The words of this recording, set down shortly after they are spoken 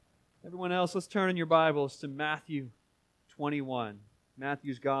Everyone else, let's turn in your Bibles to Matthew 21.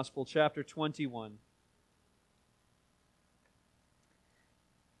 Matthew's Gospel, chapter 21.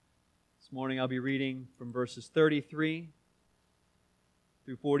 This morning I'll be reading from verses 33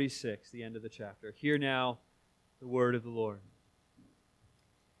 through 46, the end of the chapter. Hear now the word of the Lord.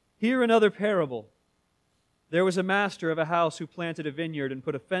 Hear another parable. There was a master of a house who planted a vineyard and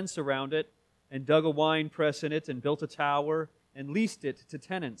put a fence around it and dug a wine press in it and built a tower and leased it to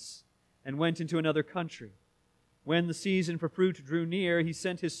tenants and went into another country. When the season for fruit drew near, he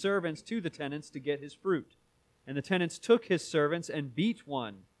sent his servants to the tenants to get his fruit. And the tenants took his servants and beat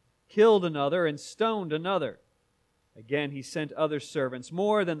one, killed another, and stoned another. Again he sent other servants,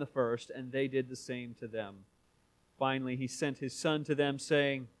 more than the first, and they did the same to them. Finally he sent his son to them,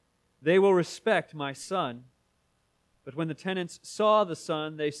 saying, "They will respect my son." But when the tenants saw the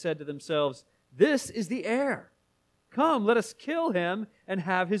son, they said to themselves, "This is the heir. Come, let us kill him and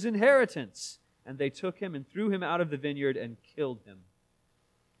have his inheritance." And they took him and threw him out of the vineyard and killed him.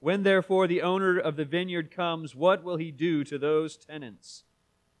 When therefore the owner of the vineyard comes, what will he do to those tenants?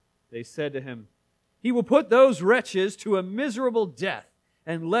 They said to him, "He will put those wretches to a miserable death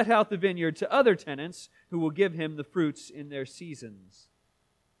and let out the vineyard to other tenants who will give him the fruits in their seasons."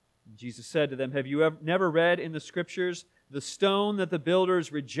 And Jesus said to them, "Have you never read in the Scriptures, the stone that the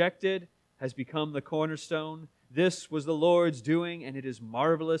builders rejected has become the cornerstone? This was the Lord's doing, and it is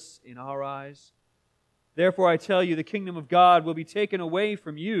marvelous in our eyes. Therefore I tell you, the kingdom of God will be taken away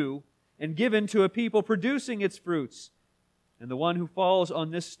from you and given to a people producing its fruits. And the one who falls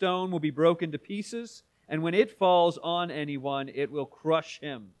on this stone will be broken to pieces, and when it falls on anyone, it will crush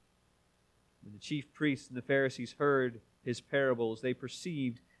him." When the chief priests and the Pharisees heard his parables, they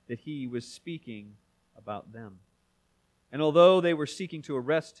perceived that he was speaking about them. And although they were seeking to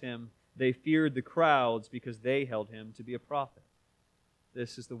arrest him, they feared the crowds because they held him to be a prophet.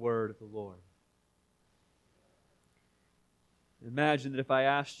 This is the word of the Lord. Imagine that if I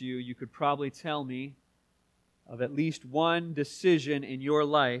asked you, you could probably tell me of at least one decision in your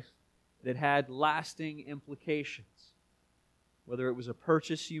life that had lasting implications. Whether it was a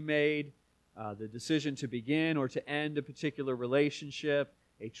purchase you made, the decision to begin or to end a particular relationship,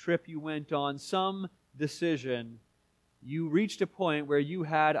 a trip you went on, some decision. You reached a point where you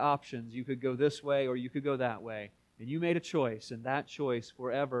had options. You could go this way or you could go that way. And you made a choice, and that choice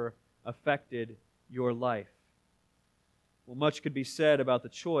forever affected your life. Well, much could be said about the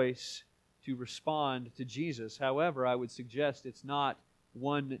choice to respond to Jesus. However, I would suggest it's not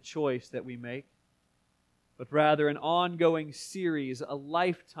one choice that we make, but rather an ongoing series, a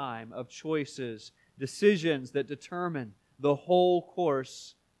lifetime of choices, decisions that determine the whole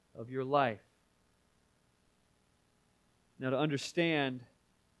course of your life. Now, to understand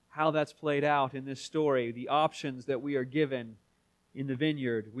how that's played out in this story, the options that we are given in the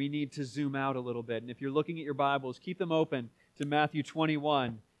vineyard, we need to zoom out a little bit. And if you're looking at your Bibles, keep them open to Matthew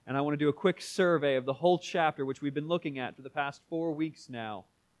 21. And I want to do a quick survey of the whole chapter, which we've been looking at for the past 4 weeks now.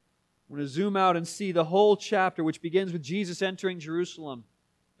 I want to zoom out and see the whole chapter, which begins with Jesus entering Jerusalem,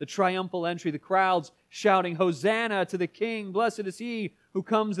 the triumphal entry, the crowds shouting, "Hosanna to the King! Blessed is He who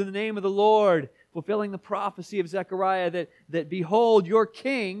comes in the name of the Lord," fulfilling the prophecy of Zechariah that behold, your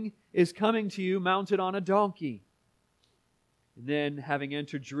King is coming to you mounted on a donkey. And then, having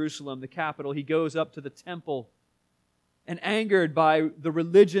entered Jerusalem, the capital, He goes up to the temple, and angered by the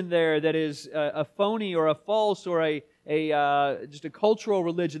religion there that is a phony or a false or just a cultural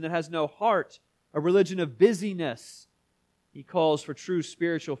religion that has no heart, a religion of busyness, He calls for true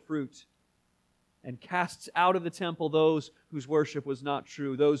spiritual fruit and casts out of the temple those whose worship was not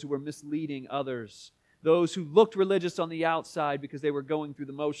true, those who were misleading others, those who looked religious on the outside because they were going through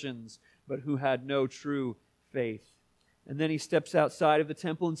the motions, but who had no true faith. And then He steps outside of the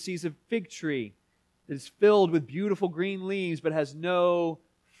temple and sees a fig tree that is filled with beautiful green leaves but has no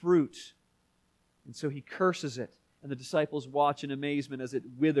fruit. And so He curses it, and the disciples watch in amazement as it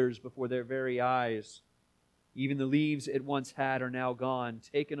withers before their very eyes. Even the leaves it once had are now gone,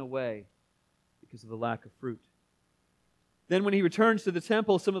 taken away because of the lack of fruit. Then when He returns to the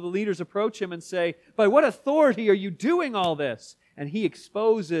temple, some of the leaders approach Him and say, "By what authority are you doing all this?" And He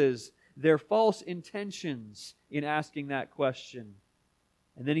exposes their false intentions in asking that question.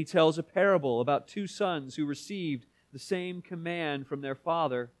 And then He tells a parable about 2 sons who received the same command from their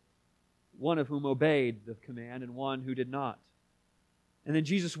father, one of whom obeyed the command and one who did not. And then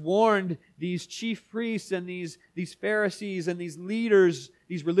Jesus warned these chief priests and these Pharisees and these leaders,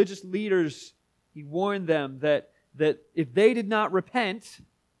 these religious leaders, He warned them that if they did not repent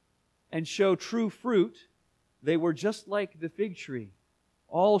and show true fruit, they were just like the fig tree,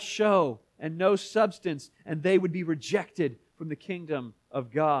 all show and no substance, and they would be rejected from the kingdom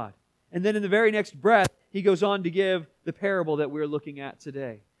of God. And then in the very next breath, he goes on to give the parable that we're looking at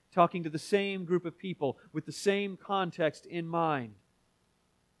today, talking to the same group of people with the same context in mind.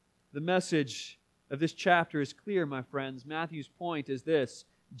 The message of this chapter is clear, my friends. Matthew's point is this: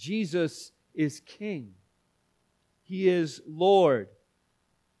 Jesus is King. He is Lord.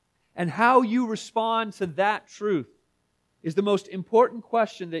 And how you respond to that truth is the most important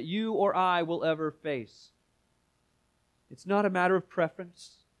question that you or I will ever face. It's not a matter of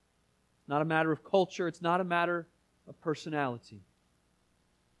preference. It's not a matter of culture. It's not a matter of personality.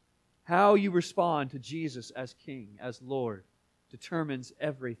 How you respond to Jesus as King, as Lord, determines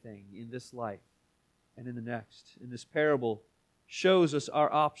everything in this life and in the next. And this parable shows us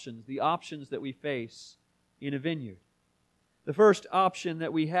our options, the options that we face in a vineyard. The first option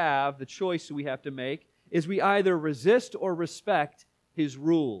that we have, the choice we have to make, is we either resist or respect His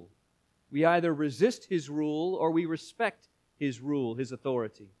rule. We either resist His rule or we respect His rule, His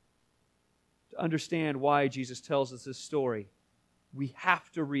authority. To understand why Jesus tells us this story, we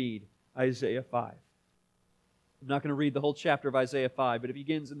have to read Isaiah 5. I'm not going to read the whole chapter of Isaiah 5, but it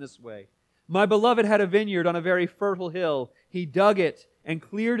begins in this way. My beloved had a vineyard on a very fertile hill. He dug it and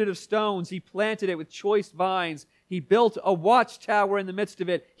cleared it of stones. He planted it with choice vines. He built a watchtower in the midst of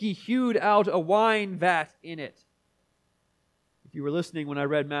it. He hewed out a wine vat in it. If you were listening when I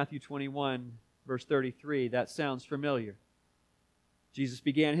read Matthew 21, verse 33, that sounds familiar. Jesus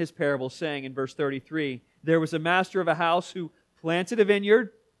began His parable saying in verse 33, there was a master of a house who planted a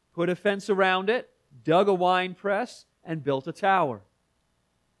vineyard, put a fence around it, dug a wine press, and built a tower.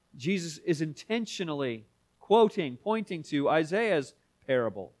 Jesus is intentionally pointing to Isaiah's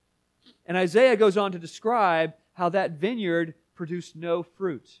parable. And Isaiah goes on to describe how that vineyard produced no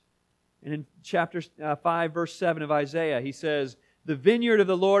fruit. And in chapter 5, verse 7 of Isaiah, he says, the vineyard of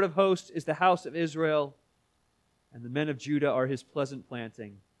the Lord of hosts is the house of Israel, and the men of Judah are His pleasant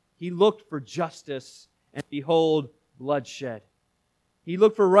planting. He looked for justice, and behold, bloodshed. He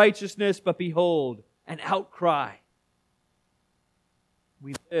looked for righteousness, but behold, an outcry.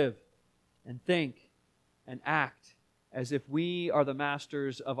 We live and think and act as if we are the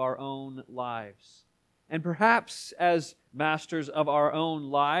masters of our own lives. And perhaps as masters of our own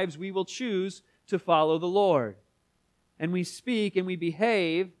lives, we will choose to follow the Lord. And we speak and we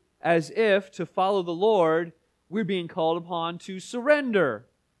behave as if to follow the Lord, we're being called upon to surrender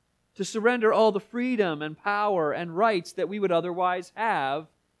all the freedom and power and rights that we would otherwise have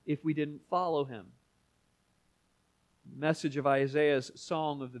if we didn't follow Him. The message of Isaiah's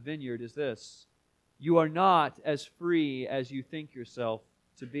Song of the Vineyard is this: you are not as free as you think yourself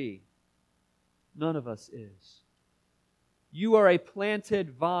to be. None of us is. You are a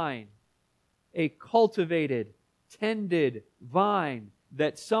planted vine, a cultivated, tended vine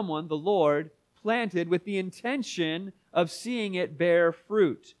that someone, the Lord, planted with the intention of seeing it bear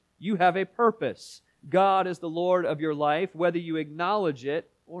fruit. You have a purpose. God is the Lord of your life, whether you acknowledge it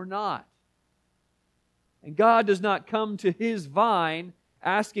or not. And God does not come to His vine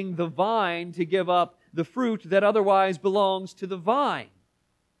asking the vine to give up the fruit that otherwise belongs to the vine.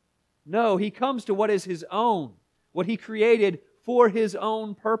 No, He comes to what is His own, what He created for His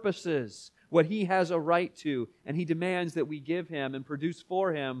own purposes, what He has a right to, and He demands that we give Him and produce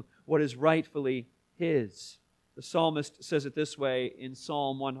for Him what is rightfully His. The psalmist says it this way in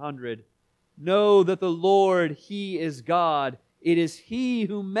Psalm 100, know that the Lord, He is God. It is He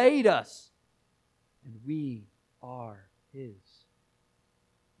who made us, and we are His.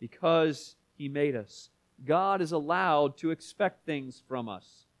 Because He made us, God is allowed to expect things from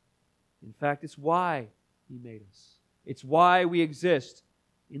us. In fact, it's why He made us. It's why we exist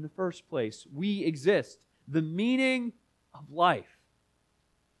in the first place. We exist. The meaning of life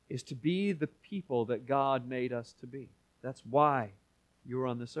is to be the people that God made us to be. That's why you're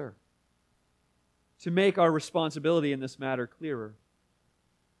on this earth. To make our responsibility in this matter clearer,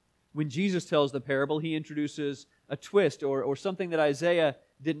 when Jesus tells the parable, He introduces a twist or something that Isaiah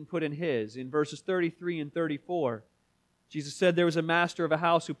didn't put in his. In verses 33 and 34, Jesus said there was a master of a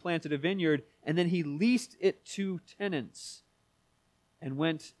house who planted a vineyard, and then he leased it to tenants and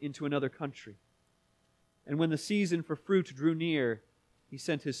went into another country. And when the season for fruit drew near, he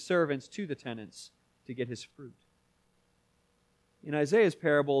sent his servants to the tenants to get his fruit. In Isaiah's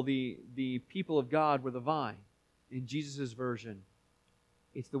parable, the people of God were the vine. In Jesus' version,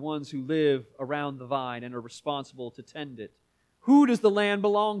 it's the ones who live around the vine and are responsible to tend it. Who does the land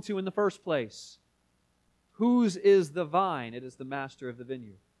belong to in the first place? Whose is the vine? It is the master of the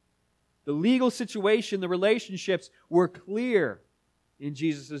vineyard. The legal situation, the relationships were clear in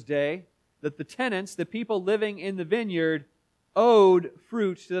Jesus' day, that the tenants, the people living in the vineyard, owed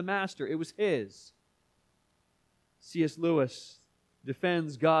fruit to the master. It was his. C.S. Lewis,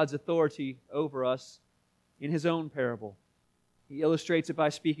 defends God's authority over us in his own parable. He illustrates it by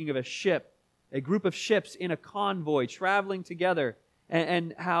speaking of a ship, a group of ships in a convoy traveling together,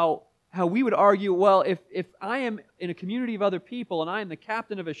 and how we would argue, well, if I am in a community of other people and I am the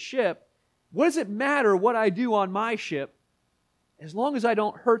captain of a ship, what does it matter what I do on my ship as long as I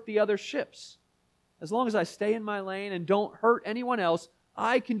don't hurt the other ships? As long as I stay in my lane and don't hurt anyone else,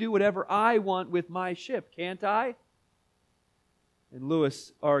 I can do whatever I want with my ship, can't I? And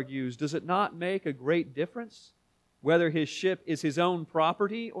Lewis argues, does it not make a great difference whether his ship is his own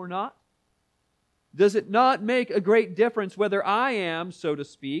property or not? Does it not make a great difference whether I am, so to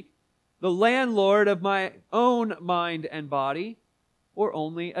speak, the landlord of my own mind and body, or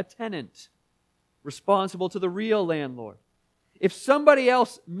only a tenant, responsible to the real landlord? If somebody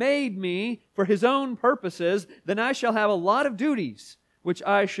else made me for his own purposes, then I shall have a lot of duties which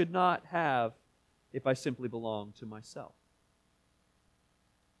I should not have if I simply belong to myself.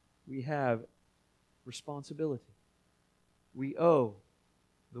 We have responsibility. We owe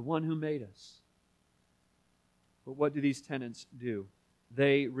the one who made us. But what do these tenants do?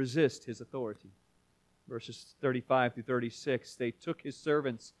 They resist his authority. Verses 35 through 36, they took his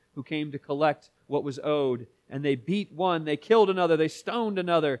servants who came to collect what was owed, and they beat one, they killed another, they stoned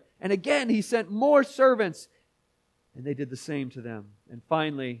another, and again he sent more servants, and they did the same to them. And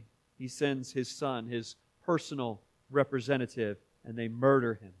finally, he sends his son, his personal representative, and they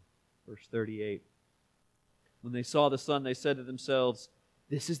murder him. Verse 38. When they saw the son, they said to themselves,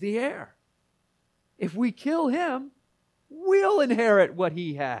 "This is the heir. If we kill him, we'll inherit what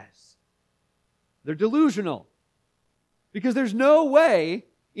he has." They're delusional. Because there's no way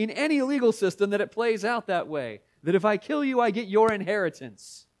in any legal system that it plays out that way. That if I kill you, I get your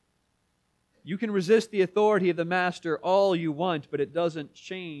inheritance. You can resist the authority of the master all you want, but it doesn't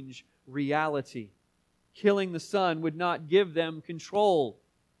change reality. Killing the son would not give them control.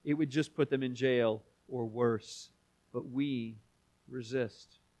 It would just put them in jail or worse. But we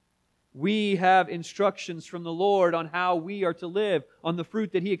resist. We have instructions from the Lord on how we are to live, on the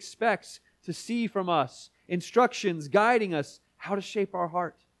fruit that He expects to see from us. Instructions guiding us how to shape our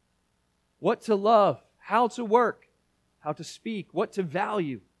heart, what to love, how to work, how to speak, what to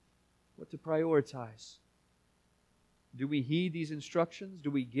value, what to prioritize. Do we heed these instructions?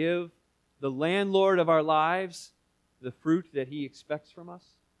 Do we give the landlord of our lives the fruit that He expects from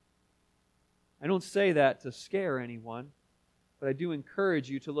us? I don't say that to scare anyone, but I do encourage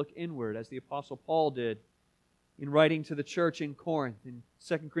you to look inward, as the Apostle Paul did in writing to the church in Corinth in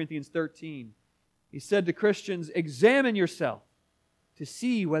 2 Corinthians 13. He said to Christians, "Examine yourself to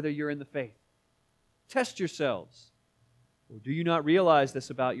see whether you're in the faith. Test yourselves. Or do you not realize this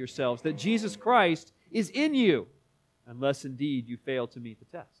about yourselves, that Jesus Christ is in you, unless indeed you fail to meet the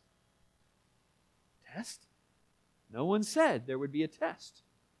test?" Test? No one said there would be a test.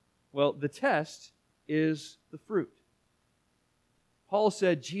 Well, the test is the fruit. Paul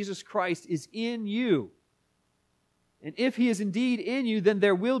said Jesus Christ is in you. And if He is indeed in you, then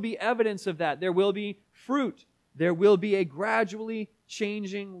there will be evidence of that. There will be fruit. There will be a gradually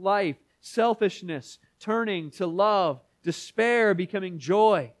changing life. Selfishness turning to love. Despair becoming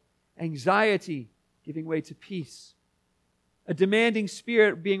joy. Anxiety giving way to peace. A demanding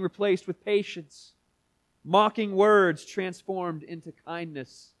spirit being replaced with patience. Mocking words transformed into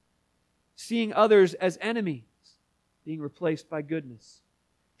kindness. Seeing others as enemies being replaced by goodness.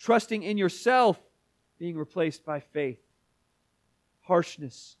 Trusting in yourself being replaced by faith.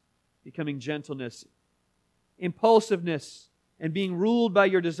 Harshness becoming gentleness. Impulsiveness and being ruled by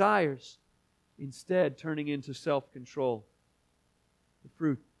your desires, instead turning into self-control. The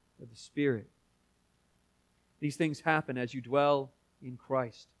fruit of the Spirit. These things happen as you dwell in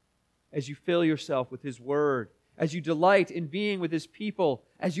Christ, as you fill yourself with His Word, as you delight in being with His people,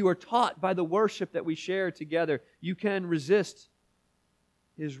 as you are taught by the worship that we share together. You can resist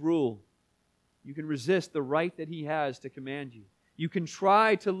His rule. You can resist the right that He has to command you. You can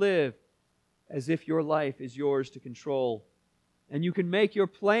try to live as if your life is yours to control. And you can make your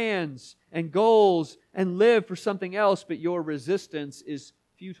plans and goals and live for something else, but your resistance is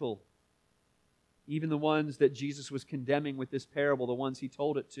futile. Even the ones that Jesus was condemning with this parable, the ones He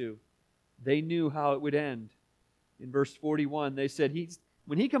told it to, they knew how it would end. In verse 41, they said,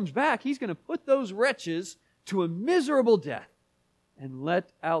 when He comes back, He's going to put those wretches to a miserable death and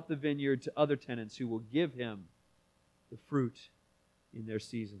let out the vineyard to other tenants who will give Him the fruit in their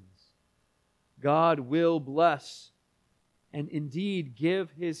seasons. God will bless and indeed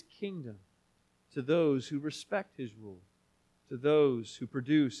give His kingdom to those who respect His rule, to those who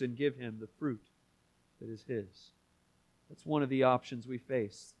produce and give Him the fruit that is His. That's one of the options we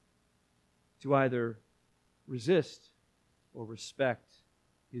face. To either resist or respect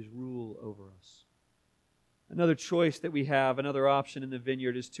His rule over us. Another choice that we have, another option in the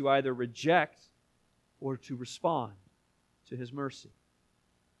vineyard, is to either reject or to respond to His mercy.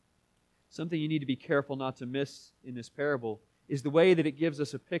 Something you need to be careful not to miss in this parable is the way that it gives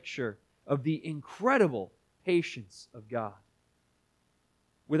us a picture of the incredible patience of God.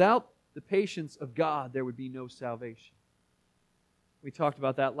 Without the patience of God, there would be no salvation. We talked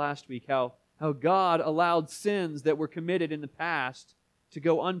about that last week, how God allowed sins that were committed in the past to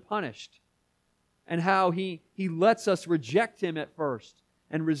go unpunished, and how He lets us reject Him at first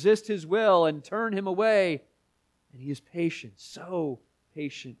and resist His will and turn Him away. And He is patient, so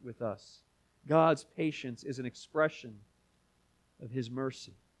patient with us. God's patience is an expression of His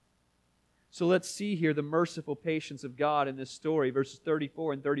mercy. So let's see here the merciful patience of God in this story. Verses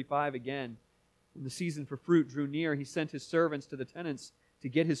 34 and 35 again. When the season for fruit drew near, He sent His servants to the tenants to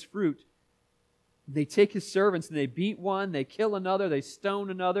get His fruit. They take His servants and they beat one, they kill another, they stone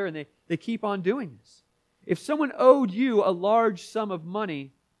another, and they keep on doing this. If someone owed you a large sum of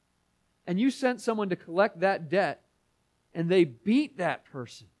money and you sent someone to collect that debt and they beat that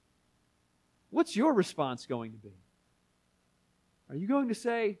person, what's your response going to be? Are you going to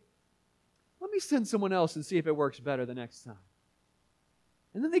say, let me send someone else and see if it works better the next time?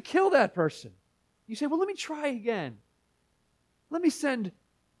 And then they kill that person. You say, well, let me try again. Let me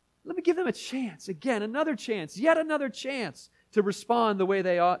give them a chance again, another chance, yet another chance to respond the way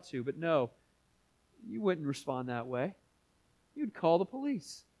they ought to. But no, you wouldn't respond that way. You'd call the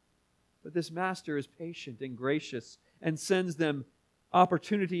police. But this master is patient and gracious and sends them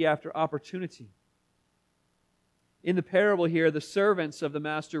opportunity after opportunity. In the parable here, the servants of the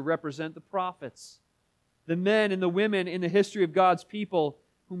master represent the prophets, the men and the women in the history of God's people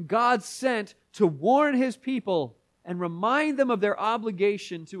whom God sent to warn His people and remind them of their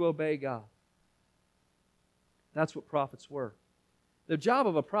obligation to obey God. That's what prophets were. The job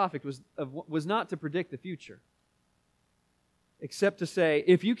of a prophet was not to predict the future, except to say,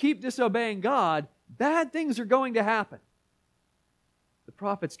 if you keep disobeying God, bad things are going to happen. The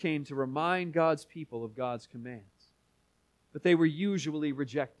prophets came to remind God's people of God's commands, but they were usually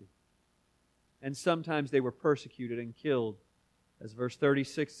rejected, and sometimes they were persecuted and killed. As verse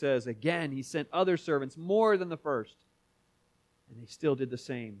 36 says, again, He sent other servants more than the first, and they still did the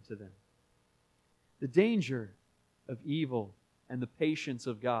same to them. The danger of evil and the patience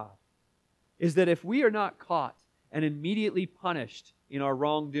of God is that if we are not caught and immediately punished in our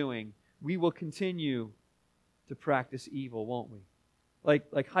wrongdoing, we will continue to practice evil, won't we?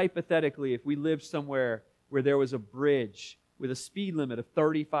 Like hypothetically, if we lived somewhere where there was a bridge with a speed limit of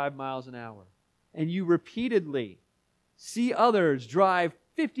 35 miles an hour, and you repeatedly see others drive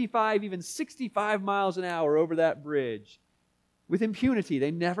 55, even 65 miles an hour over that bridge with impunity, they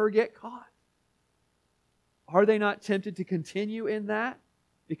never get caught. Are they not tempted to continue in that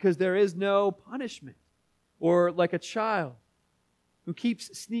because there is no punishment? Or like a child who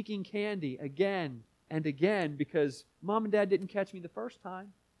keeps sneaking candy again and again because mom and dad didn't catch me the first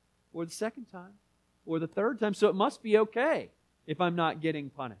time, or the second time, or the third time, so it must be okay if I'm not getting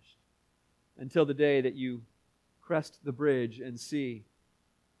punished. Until the day that you crest the bridge and see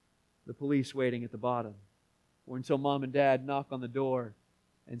the police waiting at the bottom, or until mom and dad knock on the door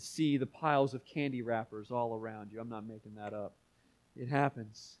and see the piles of candy wrappers all around you. I'm not making that up. It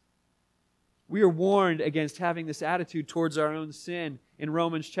happens. We are warned against having this attitude towards our own sin in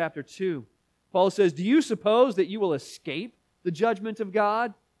Romans chapter 2. Paul says, do you suppose that you will escape the judgment of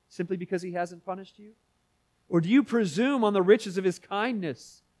God simply because He hasn't punished you? Or do you presume on the riches of His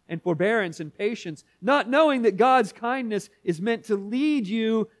kindness and forbearance and patience, not knowing that God's kindness is meant to lead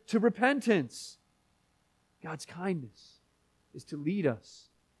you to repentance? God's kindness is to lead us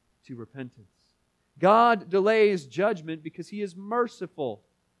to repentance. God delays judgment because He is merciful.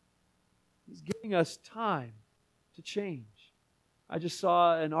 He's giving us time to change. I just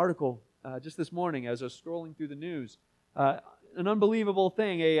saw an article just this morning as I was scrolling through the news. An unbelievable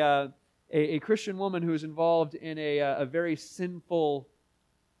thing. A Christian woman who is involved in a very sinful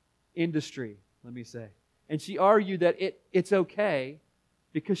industry, let me say. And she argued that it's okay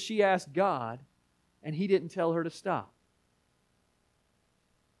because she asked God and He didn't tell her to stop.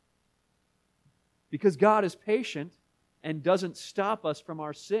 Because God is patient and doesn't stop us from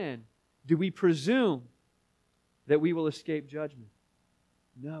our sin, do we presume that we will escape judgment?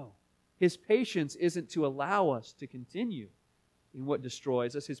 No. His patience isn't to allow us to continue in what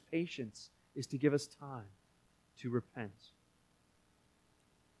destroys us. His patience is to give us time to repent.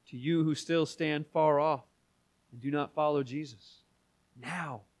 To you who still stand far off and do not follow Jesus,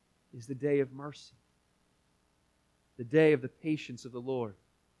 now is the day of mercy, the day of the patience of the Lord,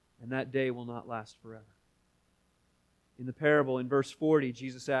 and that day will not last forever. In the parable, in verse 40,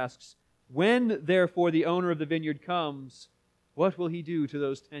 Jesus asks, "When, therefore, the owner of the vineyard comes, what will he do to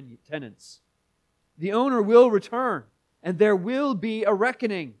those tenants?" The owner will return, and there will be a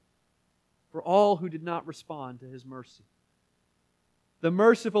reckoning for all who did not respond to His mercy. The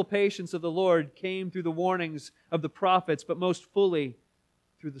merciful patience of the Lord came through the warnings of the prophets, but most fully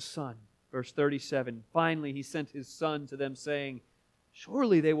through the Son. Verse 37, "Finally He sent His Son to them, saying,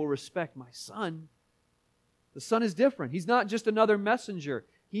 'Surely they will respect my Son.'" The Son is different. He's not just another messenger.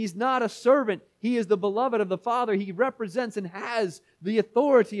 He's not a servant. He is the beloved of the Father. He represents and has the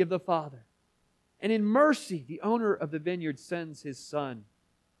authority of the Father. And in mercy, the owner of the vineyard sends His Son.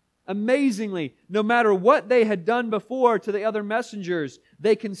 Amazingly, no matter what they had done before to the other messengers,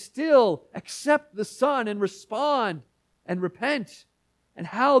 they can still accept the Son and respond and repent. And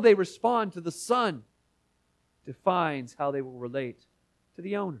how they respond to the Son defines how they will relate to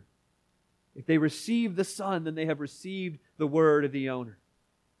the owner. If they receive the Son, then they have received the word of the owner.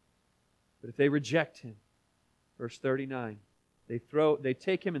 But if they reject Him, verse 39, they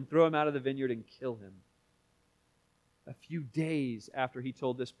take Him and throw Him out of the vineyard and kill Him. A few days after He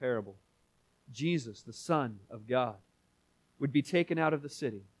told this parable, Jesus, the Son of God, would be taken out of the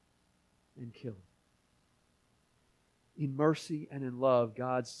city and killed. In mercy and in love,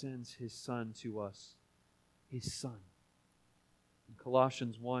 God sends His Son to us, His Son. In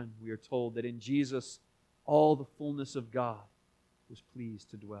Colossians 1, we are told that in Jesus, all the fullness of God was pleased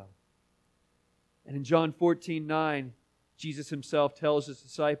to dwell. And in John 14:9, Jesus Himself tells His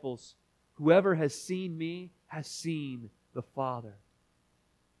disciples, "Whoever has seen me has seen the Father."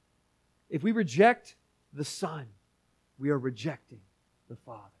 If we reject the Son, we are rejecting the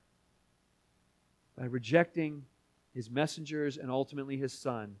Father. By rejecting His messengers and ultimately His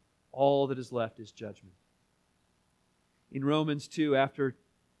Son, all that is left is judgment. In Romans 2, after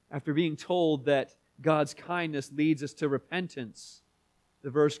being told that God's kindness leads us to repentance, the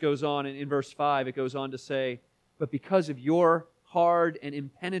verse goes on, and in verse 5 it goes on to say, "But because of your hard and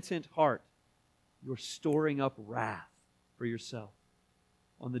impenitent heart, you're storing up wrath for yourself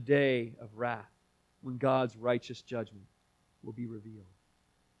on the day of wrath, when God's righteous judgment will be revealed."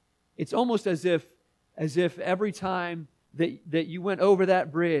 It's almost as if every time that you went over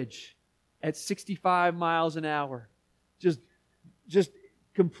that bridge at 65 miles an hour, just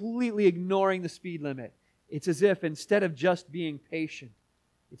completely ignoring the speed limit, it's as if instead of just being patient,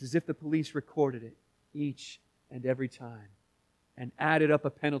 it's as if the police recorded it each and every time and added up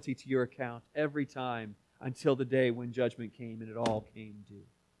a penalty to your account every time until the day when judgment came and it all came due.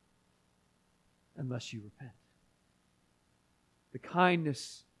 Unless you repent. The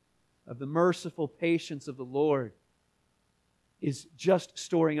kindness of the merciful patience of the Lord is just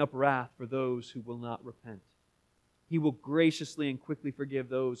storing up wrath for those who will not repent. He will graciously and quickly forgive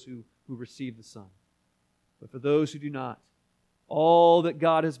those who receive the Son. But for those who do not, all that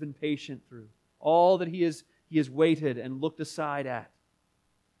God has been patient through, all that He has waited and looked aside at,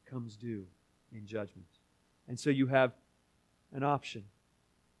 comes due in judgment. And so you have an option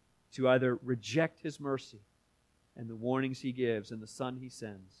to either reject His mercy and the warnings He gives and the Son He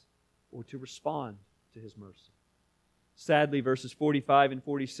sends, or to respond to His mercy. Sadly, verses 45 and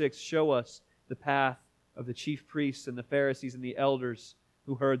 46 show us the path of the chief priests and the Pharisees and the elders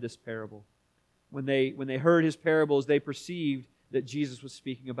who heard this parable. When they heard His parables, they perceived that Jesus was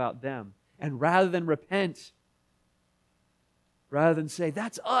speaking about them. And rather than repent, rather than say,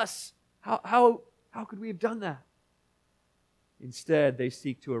 "That's us! How could we have done that?" Instead, they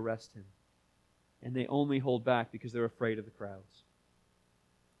seek to arrest Him. And they only hold back because they're afraid of the crowds.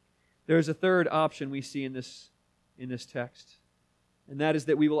 There's a third option we see in this text, and that is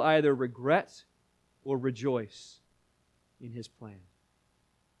that we will either regret or rejoice in His plan.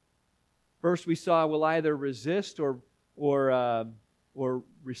 First, we saw we'll either resist or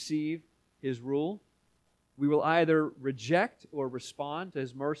receive His rule. We will either reject or respond to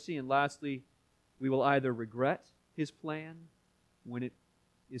His mercy. And lastly, we will either regret His plan when it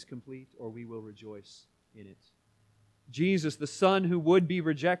is complete, or we will rejoice in it. Jesus, the Son who would be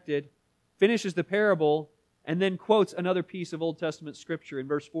rejected, finishes the parable and then quotes another piece of Old Testament Scripture in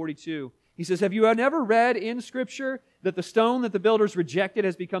verse 42. He says, "Have you never read in Scripture that the stone that the builders rejected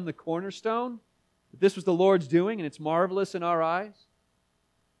has become the cornerstone? That this was the Lord's doing, and it's marvelous in our eyes?"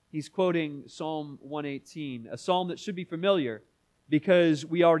 He's quoting Psalm 118, a psalm that should be familiar because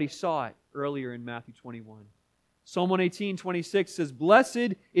we already saw it earlier in Matthew 21. Psalm 118:26 says,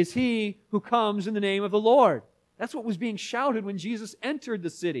 "Blessed is he who comes in the name of the Lord." That's what was being shouted when Jesus entered the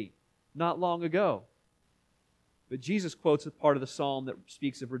city not long ago. But Jesus quotes a part of the psalm that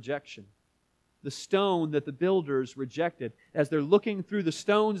speaks of rejection. The stone that the builders rejected. As they're looking through the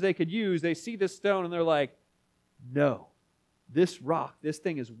stones they could use, they see this stone and they're like, no, this rock, this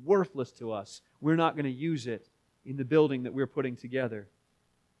thing is worthless to us. We're not going to use it in the building that we're putting together.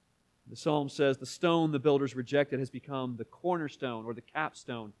 The psalm says, the stone the builders rejected has become the cornerstone or the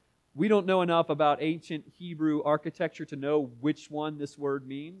capstone. We don't know enough about ancient Hebrew architecture to know which one this word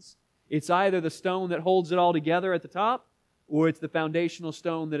means. It's either the stone that holds it all together at the top, or it's the foundational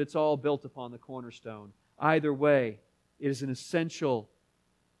stone that it's all built upon, the cornerstone. Either way, it is an essential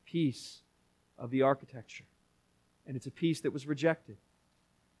piece of the architecture. And it's a piece that was rejected.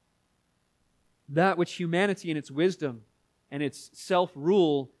 That which humanity in its wisdom and its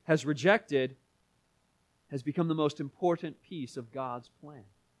self-rule has rejected has become the most important piece of God's plan.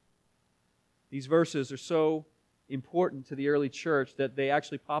 These verses are so important to the early church that they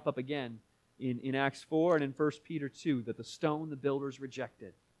actually pop up again in Acts 4 and in 1 Peter 2, that the stone the builders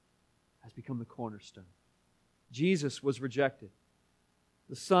rejected has become the cornerstone. Jesus was rejected.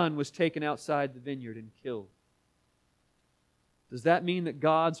 The Son was taken outside the vineyard and killed. Does that mean that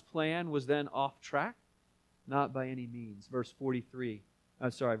God's plan was then off track? Not by any means. Verse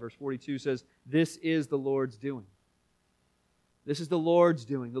 42 says, this is the Lord's doing. This is the Lord's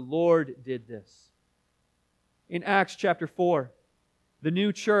doing. The Lord did this. In Acts chapter 4, the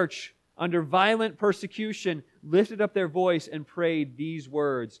new church, under violent persecution, lifted up their voice and prayed these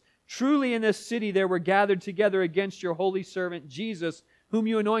words, truly in this city there were gathered together against your holy servant Jesus, whom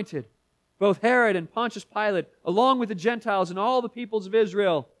you anointed, both Herod and Pontius Pilate, along with the Gentiles and all the peoples of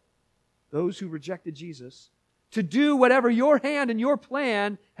Israel, those who rejected Jesus, to do whatever your hand and your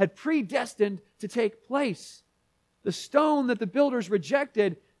plan had predestined to take place. The stone that the builders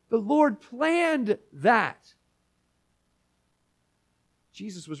rejected, the Lord planned that.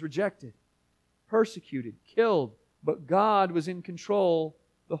 Jesus was rejected, persecuted, killed, but God was in control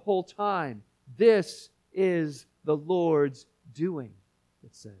the whole time. This is the Lord's doing,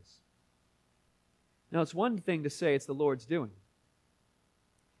 it says. Now, it's one thing to say it's the Lord's doing.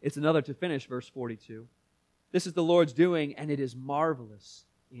 It's another to finish verse 42. This is the Lord's doing, and it is marvelous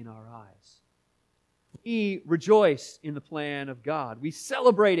in our eyes. We rejoice in the plan of God. We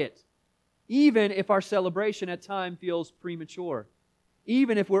celebrate it, even if our celebration at times feels premature.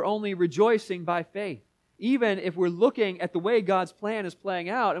 Even if we're only rejoicing by faith. Even if we're looking at the way God's plan is playing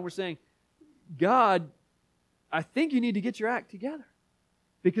out and we're saying, God, I think you need to get your act together.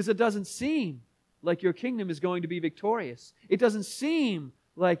 Because it doesn't seem like your kingdom is going to be victorious. It doesn't seem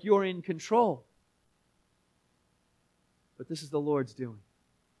like you're in control. But this is the Lord's doing.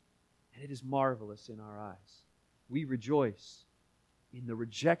 And it is marvelous in our eyes. We rejoice in the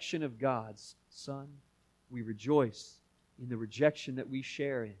rejection of God's Son. We rejoice in the rejection that we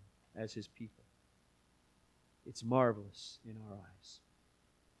share in as His people. It's marvelous in our eyes.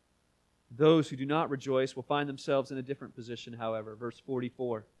 Those who do not rejoice will find themselves in a different position, however. Verse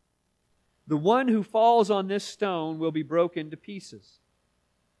 44. The one who falls on this stone will be broken to pieces.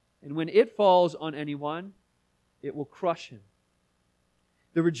 And when it falls on anyone, it will crush him.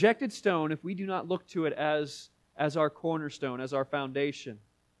 The rejected stone, if we do not look to it as our cornerstone, as our foundation,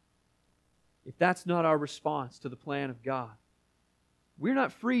 if that's not our response to the plan of God, we're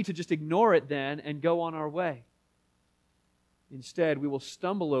not free to just ignore it then and go on our way. Instead, we will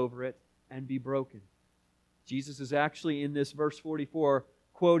stumble over it and be broken. Jesus is actually in this verse 44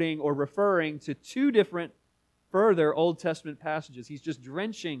 quoting or referring to two different further Old Testament passages. He's just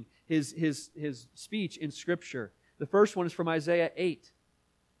drenching his speech in Scripture. The first one is from Isaiah 8.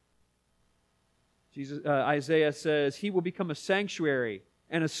 Isaiah says, He will become a sanctuary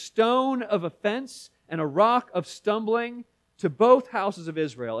and a stone of offense and a rock of stumbling to both houses of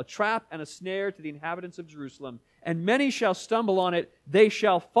Israel, a trap and a snare to the inhabitants of Jerusalem. And many shall stumble on it. They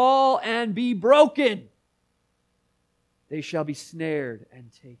shall fall and be broken. They shall be snared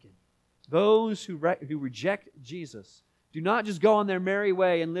and taken. Those who reject Jesus do not just go on their merry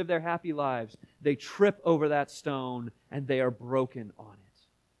way and live their happy lives. They trip over that stone and they are broken on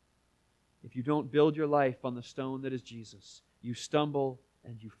it. If you don't build your life on the stone that is Jesus, you stumble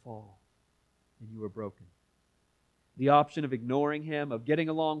and you fall and you are broken. The option of ignoring Him, of getting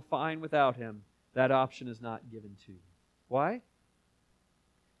along fine without Him, that option is not given to you. Why?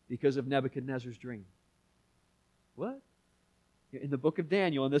 Because of Nebuchadnezzar's dream. What? In the book of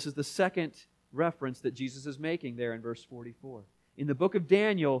Daniel, and this is the second reference that Jesus is making there in verse 44. In the book of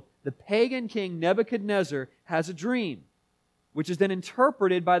Daniel, the pagan king Nebuchadnezzar has a dream, which is then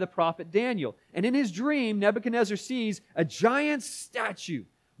interpreted by the prophet Daniel. And in his dream, Nebuchadnezzar sees a giant statue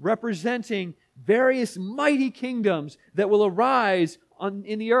representing various mighty kingdoms that will arise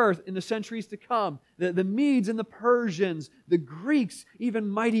in the earth in the centuries to come. The Medes and the Persians, the Greeks, even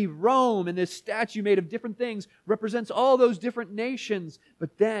mighty Rome, and this statue made of different things represents all those different nations.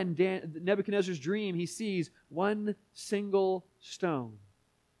 But then Nebuchadnezzar's dream, he sees one single stone,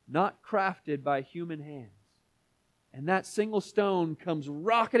 not crafted by human hands. And that single stone comes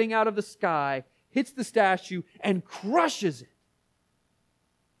rocketing out of the sky, hits the statue, and crushes it.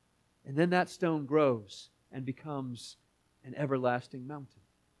 And then that stone grows and becomes an everlasting mountain.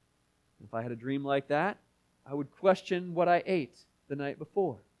 If I had a dream like that, I would question what I ate the night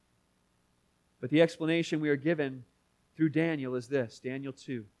before. But the explanation we are given through Daniel is this, Daniel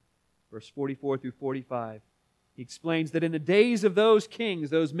 2, verse 44 through 45. He explains that in the days of those kings,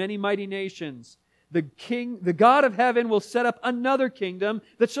 those many mighty nations, the God of heaven will set up another kingdom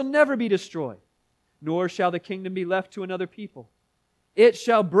that shall never be destroyed, nor shall the kingdom be left to another people. It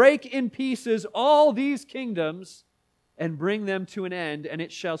shall break in pieces all these kingdoms and bring them to an end, and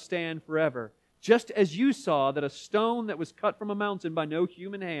it shall stand forever. Just as you saw that a stone that was cut from a mountain by no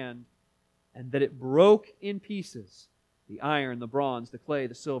human hand, and that it broke in pieces the iron, the bronze, the clay,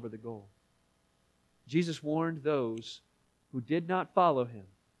 the silver, the gold. Jesus warned those who did not follow Him.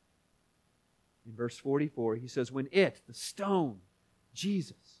 In verse 44, He says, when it, the stone,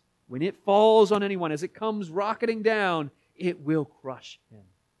 Jesus, when it falls on anyone, as it comes rocketing down, it will crush him.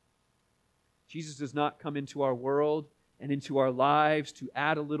 Jesus does not come into our world and into our lives to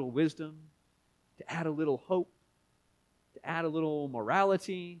add a little wisdom, to add a little hope, to add a little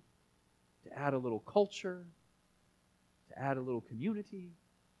morality, to add a little culture, to add a little community.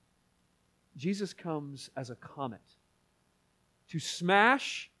 Jesus comes as a comet to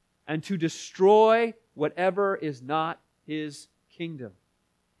smash and to destroy whatever is not His kingdom.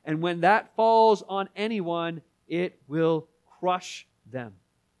 And when that falls on anyone, it will crush them.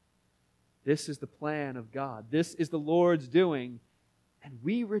 This is the plan of God. This is the Lord's doing, and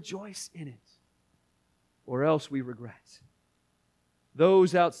we rejoice in it, or else we regret.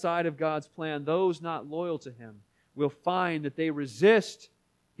 Those outside of God's plan, those not loyal to Him, will find that they resist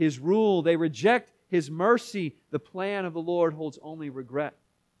His rule, they reject His mercy. The plan of the Lord holds only regret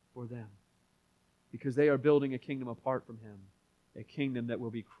for them, because they are building a kingdom apart from Him, a kingdom that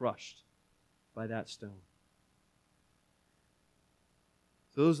will be crushed by that stone.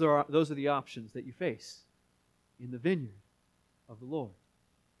 So those are the options that you face in the vineyard of the Lord.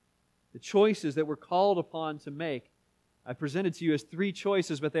 The choices that we're called upon to make, I presented to you as 3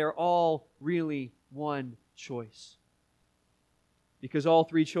 choices, but they are all really one choice. Because all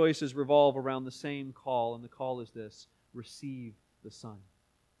 3 choices revolve around the same call, and the call is this: receive the Son.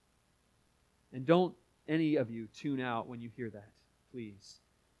 And don't any of you tune out when you hear that, please.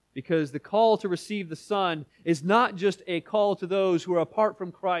 Because the call to receive the Son is not just a call to those who are apart from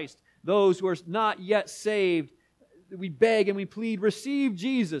Christ, those who are not yet saved. We beg and we plead, receive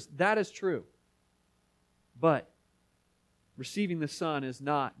Jesus. That is true. But receiving the Son is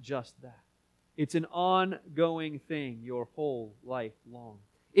not just that. It's an ongoing thing your whole life long.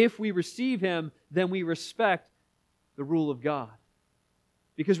 If we receive Him, then we respect the rule of God.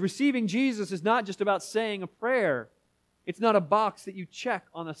 Because receiving Jesus is not just about saying a prayer. It's not a box that you check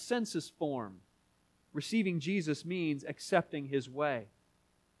on a census form. Receiving Jesus means accepting His way,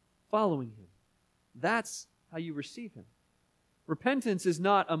 following Him. That's how you receive Him. Repentance is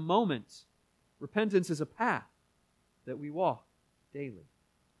not a moment. Repentance is a path that we walk daily,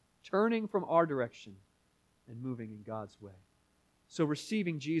 turning from our direction and moving in God's way. So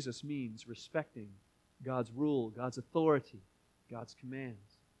receiving Jesus means respecting God's rule, God's authority, God's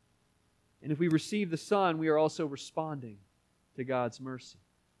commands. And if we receive the Son, we are also responding to God's mercy.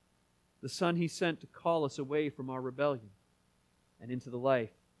 The Son He sent to call us away from our rebellion and into the life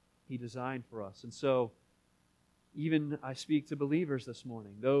He designed for us. And so, even I speak to believers this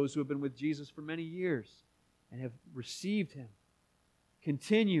morning, those who have been with Jesus for many years and have received Him.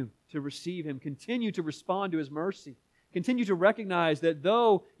 Continue to receive Him. Continue to respond to His mercy. Continue to recognize that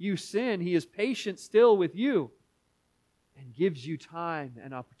though you sin, He is patient still with you and gives you time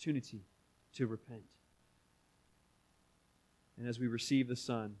and opportunity to repent. And as we receive the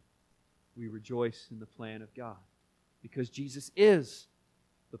Son, we rejoice in the plan of God, because Jesus is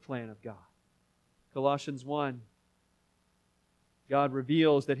the plan of God. Colossians 1, God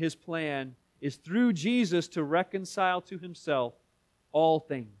reveals that His plan is through Jesus to reconcile to Himself all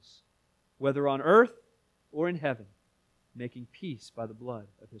things, whether on earth or in heaven, making peace by the blood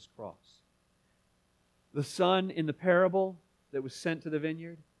of His cross. The son in the parable that was sent to the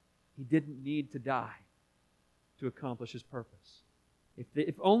vineyard, he didn't need to die to accomplish his purpose.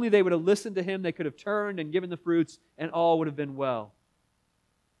 If only they would have listened to him, they could have turned and given the fruits, and all would have been well.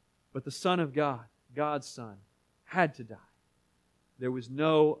 But the Son of God, God's Son, had to die. There was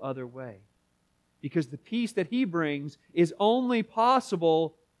no other way. Because the peace that He brings is only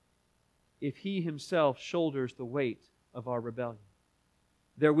possible if He Himself shoulders the weight of our rebellion.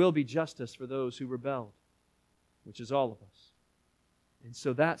 There will be justice for those who rebelled, which is all of us. And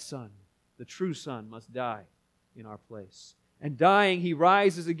so that Son, the true Son, must die in our place. And dying, He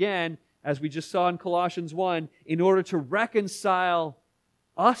rises again, as we just saw in Colossians 1, in order to reconcile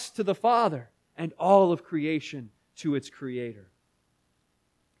us to the Father and all of creation to its Creator.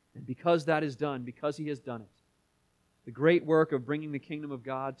 And because that is done, because He has done it, the great work of bringing the kingdom of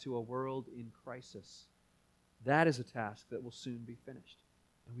God to a world in crisis, that is a task that will soon be finished.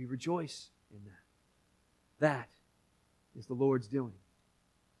 And we rejoice in that. That is the Lord's doing,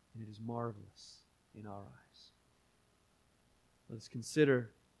 and it is marvelous in our eyes. Let us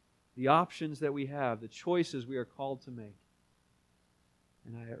consider the options that we have, the choices we are called to make.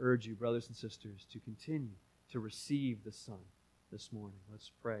 And I urge you, brothers and sisters, to continue to receive the Son this morning.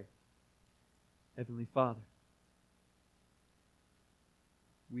 Let's pray. Heavenly Father,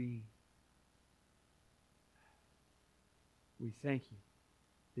 we thank You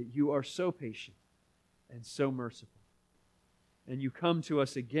that You are so patient and so merciful. And You come to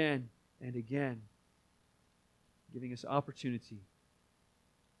us again and again, giving us opportunity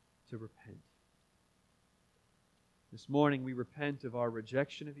to repent. This morning we repent of our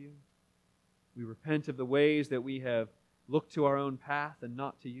rejection of You. We repent of the ways that we have looked to our own path and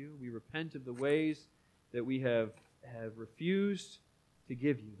not to You. We repent of the ways that we have refused to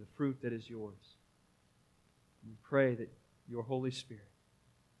give You the fruit that is Yours. We pray that Your Holy Spirit,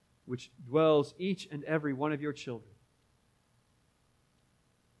 which dwells each and every one of Your children,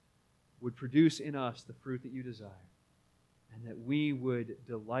 would produce in us the fruit that You desire, and that we would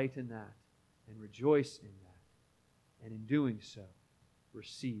delight in that and rejoice in that, and in doing so,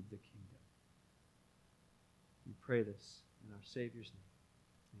 receive the kingdom. We pray this in our Savior's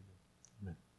name. Amen. Amen.